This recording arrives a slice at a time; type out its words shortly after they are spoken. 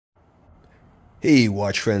Hey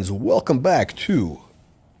watch fans, welcome back to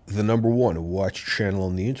the #1 watch channel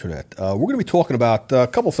on the internet. We're going to be talking about a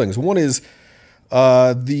couple things. One is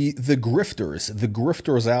the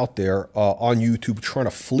grifters out there on YouTube trying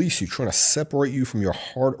to fleece you, trying to separate you from your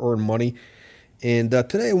hard-earned money. And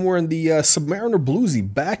today I'm wearing the Submariner Bluesy,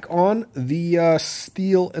 back on the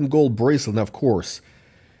steel and gold bracelet. Now, of course,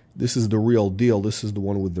 this is the real deal. This is the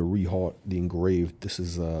one with the engraved. This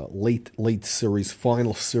is late series,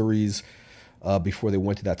 final series. Before they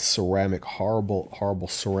went to that ceramic, horrible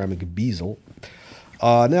ceramic bezel.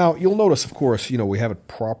 Now, you'll notice, of course, we have it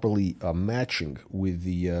properly matching with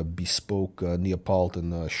the bespoke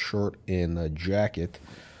Neapolitan shirt and jacket.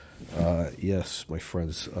 Yes, my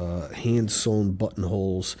friends, hand-sewn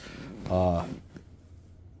buttonholes,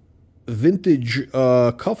 vintage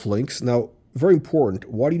cufflinks. Now, very important,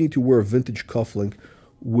 why do you need to wear a vintage cufflink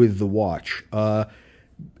with the watch?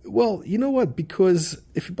 Well, you know what? Because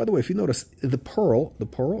by the way, if you notice the pearl,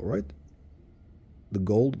 right? The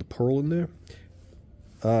gold, the pearl in there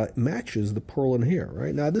matches the pearl in here,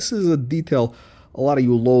 right? Now, this is a detail a lot of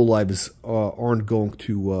you lowlifes aren't going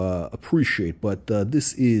to appreciate, but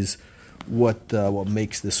this is what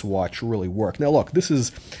makes this watch really work. Now, look, this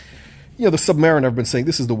is the Submariner. I've been saying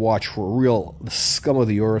this is the watch for the scum of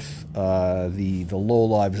the earth, the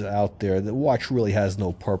lowlifes out there. The watch really has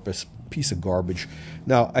no purpose. Piece of garbage.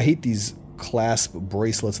 Now, I hate these clasp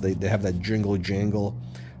bracelets. They have that jingle jangle.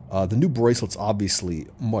 The new bracelet's obviously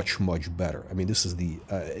much better. I mean, this is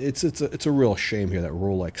it's a real shame here that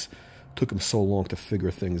Rolex took them so long to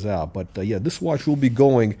figure things out. But yeah, this watch will be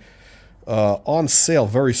going on sale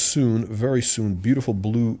very soon. Very soon. Beautiful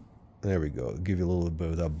blue. There we go. I'll give you a little bit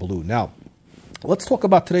of that blue. Now, let's talk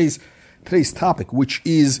about today's topic, which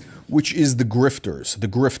is the grifters. The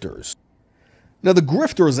grifters. Now, the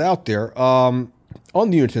grifters out there on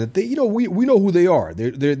the internet, we know who they are.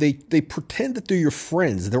 They pretend that they're your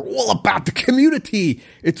friends. They're all about the community.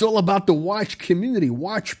 It's all about the watch community,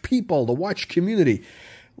 watch people, the watch community.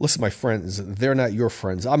 Listen, my friends, they're not your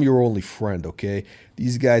friends. I'm your only friend, okay?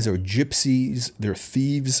 These guys are gypsies. They're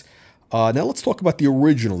thieves. Now, let's talk about the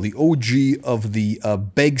original, the OG of the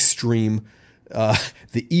beg stream,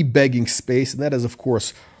 the e-begging space, and that is, of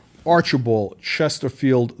course, Archibald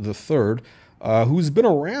Chesterfield III. Who's been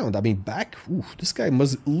around? I mean, this guy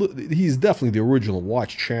he's definitely the original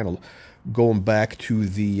watch channel, going back to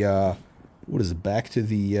the, what is it, back to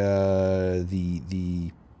the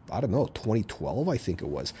I don't know, 2012, I think it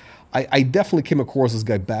was. I definitely came across this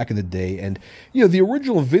guy back in the day, and, the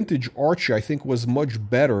original vintage Archie, I think, was much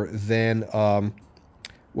better than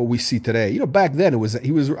what we see today. Back then,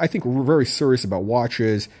 he was, I think, very serious about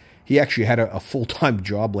watches. He actually had a full-time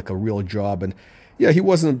job, like a real job, and yeah, he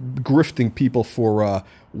wasn't grifting people for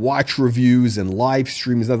watch reviews and live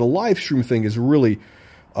streams. Now, the live stream thing is really,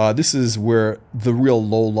 this is where the real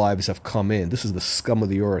low lives have come in. This is the scum of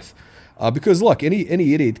the earth. Because, look, any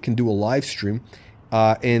idiot can do a live stream.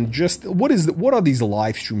 And just, what are these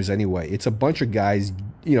live streams anyway? It's a bunch of guys,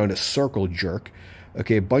 in a circle jerk.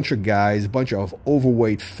 Okay, a bunch of guys, a bunch of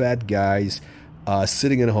overweight, fat guys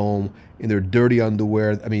sitting at home in their dirty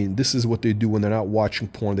underwear. I mean, this is what they do when they're not watching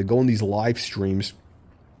porn. They go on these live streams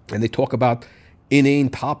and they talk about inane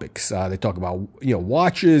topics. They talk about,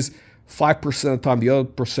 watches 5% of the time. The other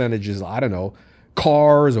percentage is, I don't know,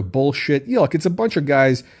 cars or bullshit. Like, it's a bunch of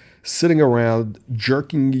guys sitting around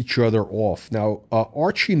jerking each other off. Now,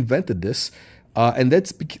 Archie invented this, and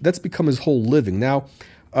that's become his whole living. Now,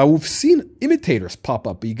 we've seen imitators pop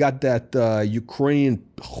up. You got that Ukrainian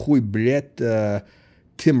huiblet,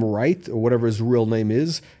 Tim Wright, or whatever his real name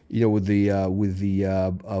is, with that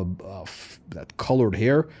colored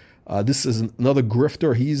hair. This is another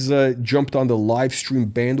grifter. He's jumped on the live stream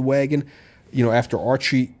bandwagon. After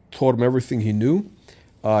Archie taught him everything he knew,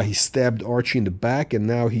 he stabbed Archie in the back, and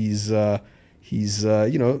now he's grifting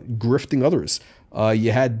others.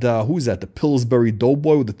 You had who's that? The Pillsbury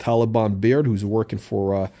Doughboy with the Taliban beard, who's working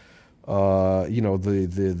for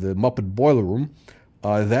the Muppet Boiler Room.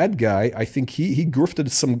 That guy, I think he grifted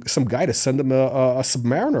some guy to send him a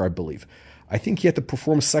Submariner, I believe. I think he had to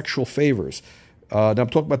perform sexual favors. Now I'm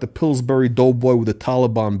talking about the Pillsbury Doughboy with the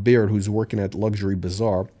Taliban beard, who's working at Luxury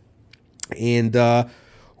Bazaar. And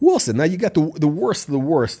who else? Now you got the worst of the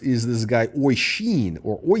worst is this guy Oisin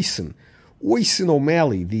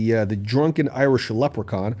O'Malley, the drunken Irish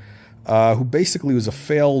leprechaun, who basically was a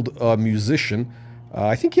failed musician.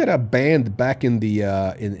 I think he had a band back in the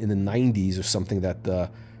 90s or something that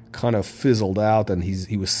kind of fizzled out, and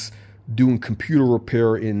he was doing computer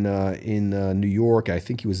repair in New York. I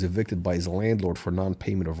think he was evicted by his landlord for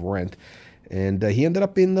non-payment of rent, and he ended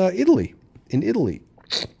up in Italy.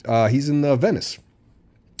 He's in Venice.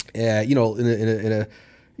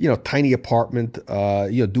 tiny apartment,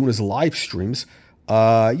 doing his live streams.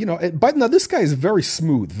 But now this guy is very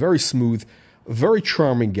smooth, very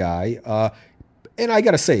charming guy. And I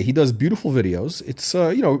gotta say, he does beautiful videos. It's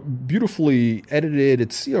beautifully edited.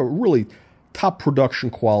 It's really top production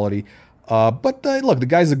quality. But look, the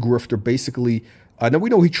guy's a grifter, basically. Now we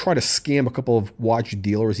know he tried to scam a couple of watch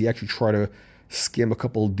dealers. He actually tried to scam a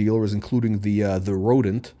couple of dealers, including the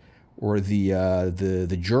rodent or the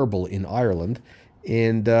gerbil in Ireland.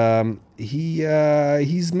 And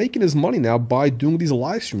he's making his money now by doing these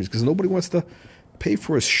live streams because nobody wants to pay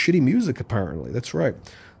for his shitty music. Apparently, that's right.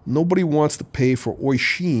 Nobody wants to pay for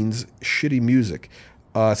Oishin's shitty music.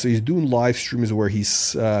 So he's doing live streams where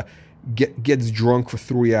he's gets drunk for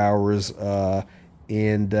 3 hours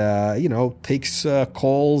and takes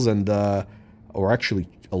calls and or actually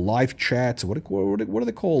live chats. What do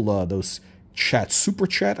they call those chats? Super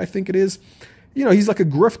chat, I think it is. He's like a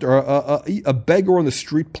grifter, a beggar on the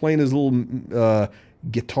street playing his little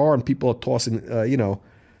guitar, and people are tossing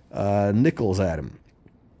nickels at him.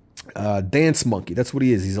 Dance monkey, that's what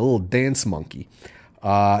he is. He's a little dance monkey.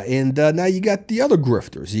 And now you got the other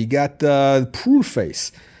grifters. You got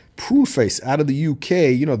Pruneface. Pruneface out of the UK.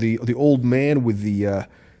 The old man with the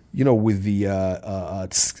the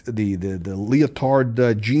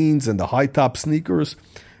leotard jeans and the high top sneakers.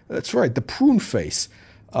 That's right, the Pruneface.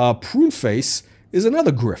 Pruneface is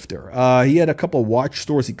another grifter. He had a couple of watch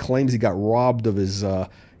stores. He claims he got robbed of his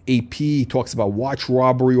AP. He talks about watch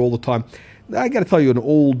robbery all the time. I got to tell you an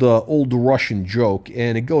old Russian joke,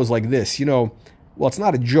 and it goes like this. Well, it's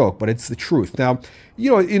not a joke, but it's the truth. Now,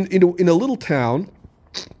 in a little town,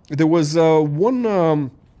 there was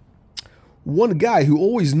one guy who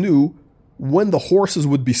always knew when the horses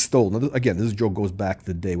would be stolen. Now, again, this joke goes back to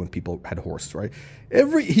the day when people had horses, right?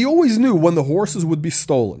 He always knew when the horses would be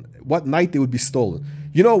stolen, what night they would be stolen.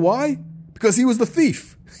 You know why? Because he was the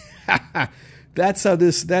thief. That's how,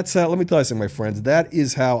 let me tell you something, my friends. That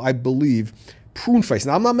is how I believe Pruneface.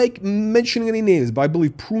 Now, I'm not mentioning any names, but I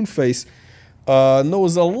believe Pruneface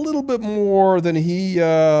knows a little bit more than he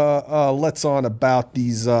lets on about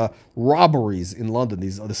these robberies in London,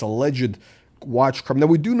 this alleged watch crime. Now,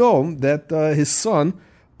 we do know that his son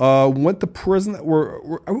went to prison, I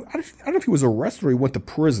don't know if he was arrested or he went to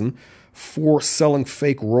prison for selling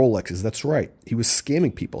fake Rolexes. That's right. He was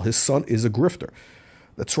scamming people. His son is a grifter.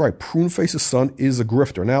 That's right. Pruneface's son is a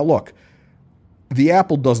grifter. Now, look, the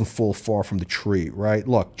apple doesn't fall far from the tree, right?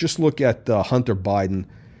 Look, just look at Hunter Biden,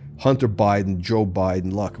 Joe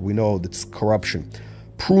Biden. Look, we know that's corruption.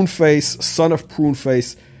 Pruneface, son of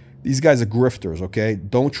Pruneface, these guys are grifters, okay?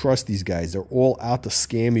 Don't trust these guys. They're all out to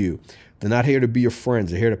scam you. They're not here to be your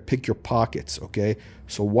friends. They're here to pick your pockets, okay?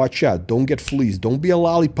 So watch out. Don't get fleeced. Don't be a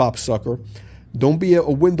lollipop sucker. Don't be a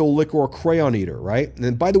window licker or a crayon eater, right?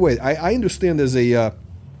 And by the way, I understand there's a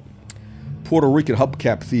Puerto Rican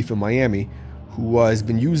hubcap thief in Miami who has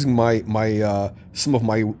been using some of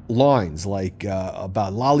my lines, like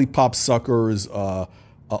about lollipop suckers,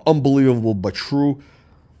 unbelievable but true.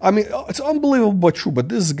 I mean, it's unbelievable but true. But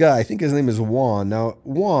this guy, I think his name is Juan. Now,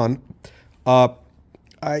 Juan, I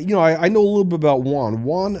know a little bit about Juan.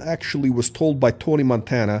 Juan actually was told by Tony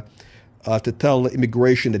Montana to tell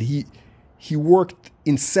immigration that he worked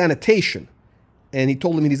in sanitation, and he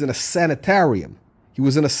told him he's in a sanitarium. He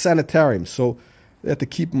was in a sanitarium, so they had to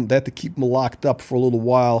keep him locked up for a little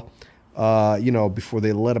while, before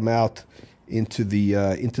they let him out into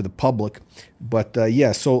the public. But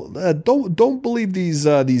yeah, so don't believe these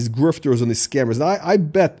grifters and these scammers. Now, I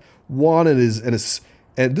bet Juan and this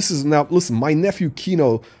is now, listen, my nephew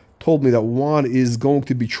Kino told me that Juan is going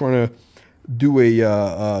to be trying to do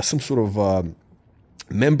some sort of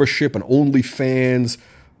membership on OnlyFans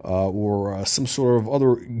or some sort of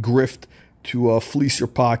other grift to fleece your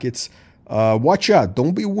pockets. Watch out!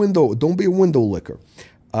 Don't be a window licker.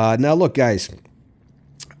 Now look, guys.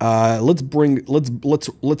 Let's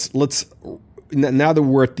now that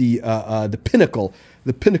we're at the pinnacle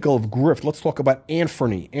of grift. Let's talk about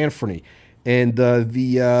Anfernee, and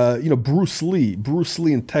Bruce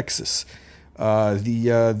Lee in Texas.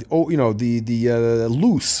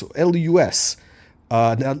 Loose, L-U-S.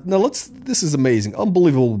 Now this is amazing,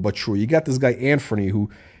 unbelievable but true. You got this guy Anfernee who,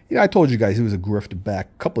 I told you guys he was a grifter back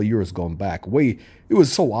a couple of years going back. It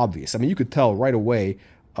was so obvious. I mean, you could tell right away.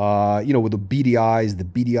 With the beady eyes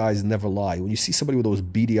never lie. When you see somebody with those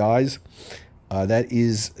beady eyes, that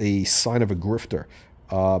is a sign of a grifter.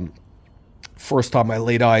 First time I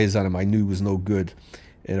laid eyes on him, I knew he was no good.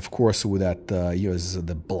 And of course, with that,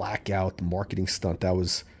 the blackout marketing stunt, that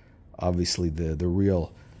was obviously the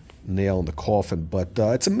real nail in the coffin. But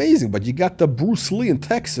it's amazing. But you got the Bruce Lee in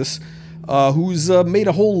Texas. who's made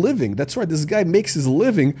a whole living. That's right, this guy makes his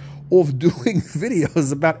living off doing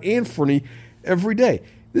videos about Anfernee every day.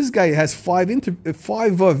 This guy has five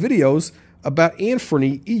videos about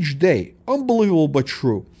Anfernee each day. Unbelievable but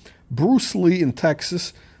true. Bruce Lee in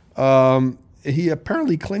Texas. He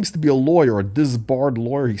apparently claims to be a lawyer, a disbarred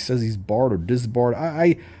lawyer. He says he's barred or disbarred.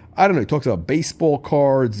 I don't know. He talks about baseball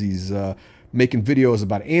cards. He's making videos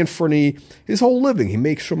about Anfernee. His whole living he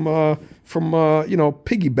makes from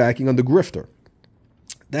piggybacking on the grifter.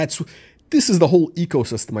 This is the whole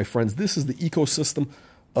ecosystem, my friends. This is the ecosystem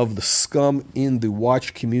of the scum in the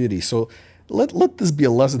watch community. So let this be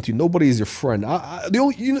a lesson to you. Nobody is your friend.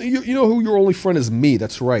 You know who your only friend is? Me.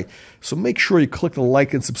 That's right. So make sure you click the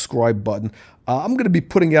like and subscribe button. I'm going to be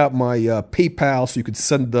putting out my PayPal so you can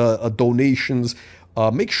send donations.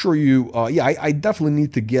 Make sure you, I definitely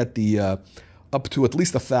need to get the up to at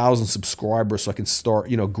least 1,000 subscribers so I can start,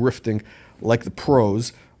 grifting like the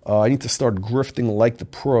pros. I need to start grifting like the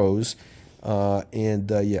pros.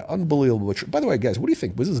 Yeah, unbelievable. By the way, guys, what do you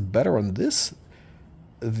think? Was this better on this,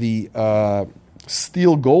 the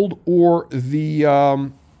steel gold, or the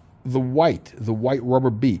white rubber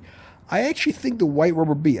B? I actually think the white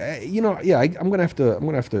rubber B. I'm gonna have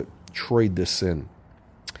to trade this in.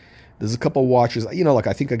 There's a couple watches. I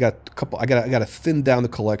think I got a couple. I got to thin down the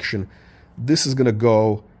collection. This is gonna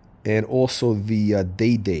go, and also the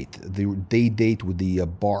day date with the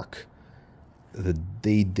bark, the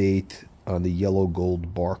day date on the yellow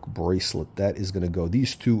gold bark bracelet. That is gonna go.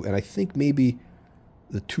 These two, and I think maybe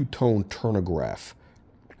the two-tone turnograph.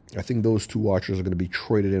 I think those two watches are gonna be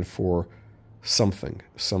traded in for something.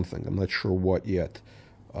 I'm not sure what yet.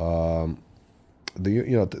 I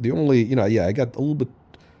got a little bit.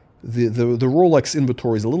 The Rolex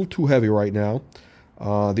inventory is a little too heavy right now.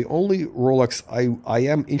 The only Rolex I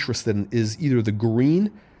am interested in is either the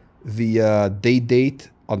green, the day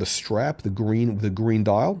date on the strap, the green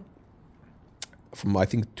dial from I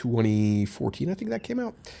think 2014. I think that came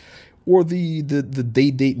out, or the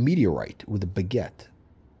day date meteorite with the baguette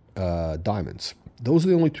diamonds. Those are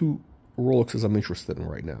the only two Rolexes I'm interested in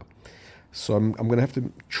right now. So I'm going to have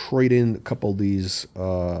to trade in a couple of these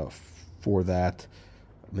for that.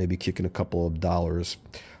 Maybe kicking a couple of dollars.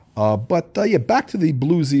 Back to the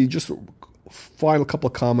bluesy. Just final couple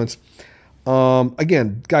of comments.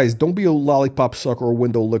 Again, guys, don't be a lollipop sucker or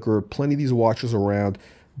window licker. Plenty of these watches around.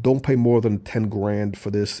 Don't pay more than 10 grand for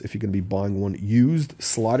this if you're going to be buying one used,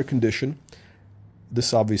 slider condition.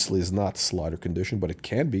 This obviously is not slider condition, but it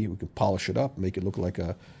can be. We can polish it up, make it look like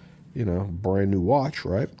a, brand new watch,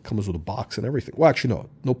 right? Comes with a box and everything. Well, actually,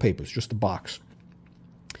 no papers, just the box.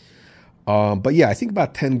 But yeah, I think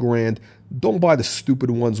about 10 grand. Don't buy the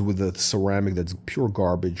stupid ones with the ceramic that's pure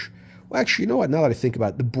garbage. Well, actually, you know what? Now that I think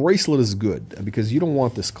about it, the bracelet is good because you don't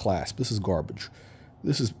want this clasp. This is garbage.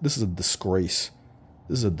 This is a disgrace.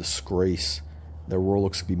 This is a disgrace that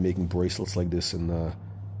Rolex could be making bracelets like this in, I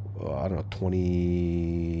don't know,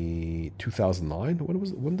 2009?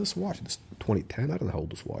 When did this watch? This 2010? I don't know how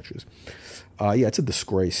old this watch is. Yeah, it's a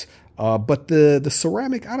disgrace. But the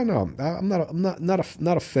ceramic, I don't know. I'm not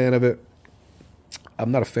a fan of it.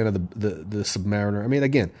 I'm not a fan of the Submariner. I mean,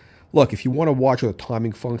 again, look, if you want to watch with a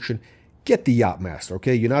timing function, get the Yachtmaster,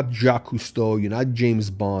 okay? You're not Jacques Cousteau. You're not James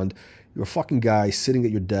Bond. You're a fucking guy sitting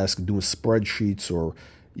at your desk doing spreadsheets, or,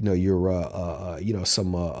 you're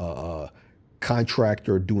some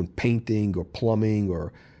contractor doing painting or plumbing,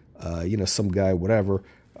 or, some guy, whatever.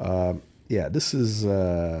 Yeah, this is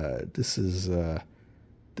a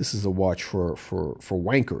watch for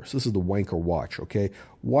wankers. This is the wanker watch, okay?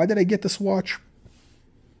 Why did I get this watch?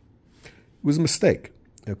 It was a mistake,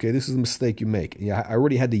 okay? This is a mistake you make. Yeah, I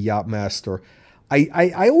already had the Yachtmaster.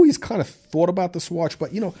 I always kind of thought about this watch,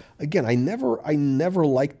 but, again, I never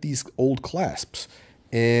liked these old clasps.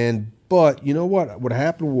 But you know what? What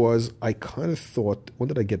happened was I kind of thought, when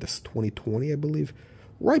did I get this? 2020, I believe.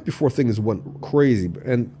 Right before things went crazy.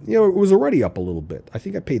 And, it was already up a little bit. I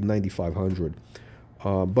think I paid $9,500.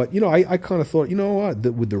 But, I kind of thought,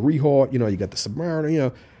 with the rehaul, you got the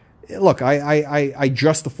Submariner, look, I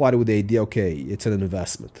justified it with the idea, okay, it's an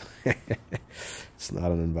investment. It's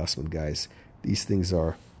not an investment, guys. These things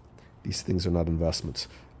are not investments.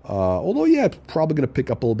 Although, yeah, it's probably going to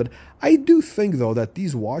pick up a little bit. I do think, though, that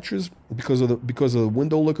these watches, because of the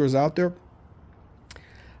window lickers out there,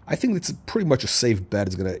 I think it's pretty much a safe bet.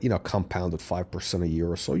 It's going to, compound at 5% a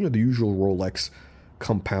year or so. The usual Rolex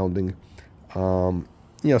compounding. So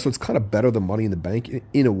it's kind of better than money in the bank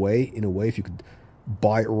in a way, if you could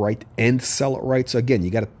buy it right and sell it right. So again,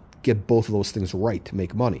 you got to get both of those things right to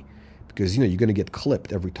make money, because, you're going to get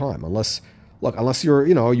clipped every time, unless you're,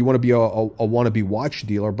 you want to be a wannabe watch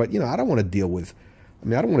dealer. But, I don't want to deal with I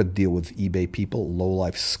mean, I don't want to deal with eBay people,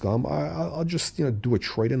 low-life scum. I'll just, you know, do a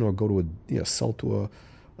trade-in or go to a, you know, sell to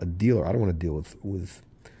a dealer. I don't want to deal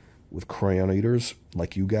with crayon eaters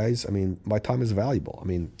like you guys. I mean, my time is valuable. I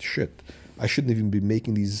mean, shit, I shouldn't even be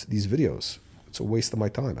making these videos. It's a waste of my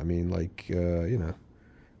time. I mean, like, you know,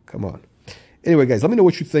 come on. Anyway, guys, let me know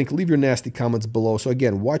what you think. Leave your nasty comments below. So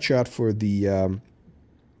again, watch out for the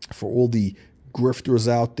for all the grifters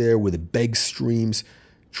out there with the beg streams,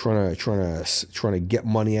 trying to get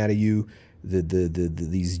money out of you.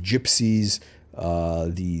 These gypsies,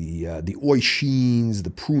 the Oisheens, the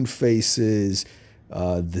prune faces,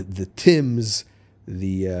 the Tims,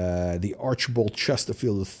 the Archibald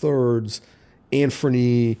Chesterfield III's,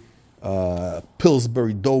 Anfernee,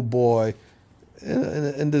 Pillsbury Doughboy.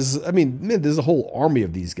 And there's, I mean, man, there's a whole army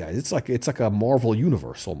of these guys. It's like a Marvel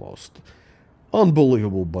universe almost.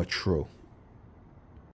 Unbelievable, but true.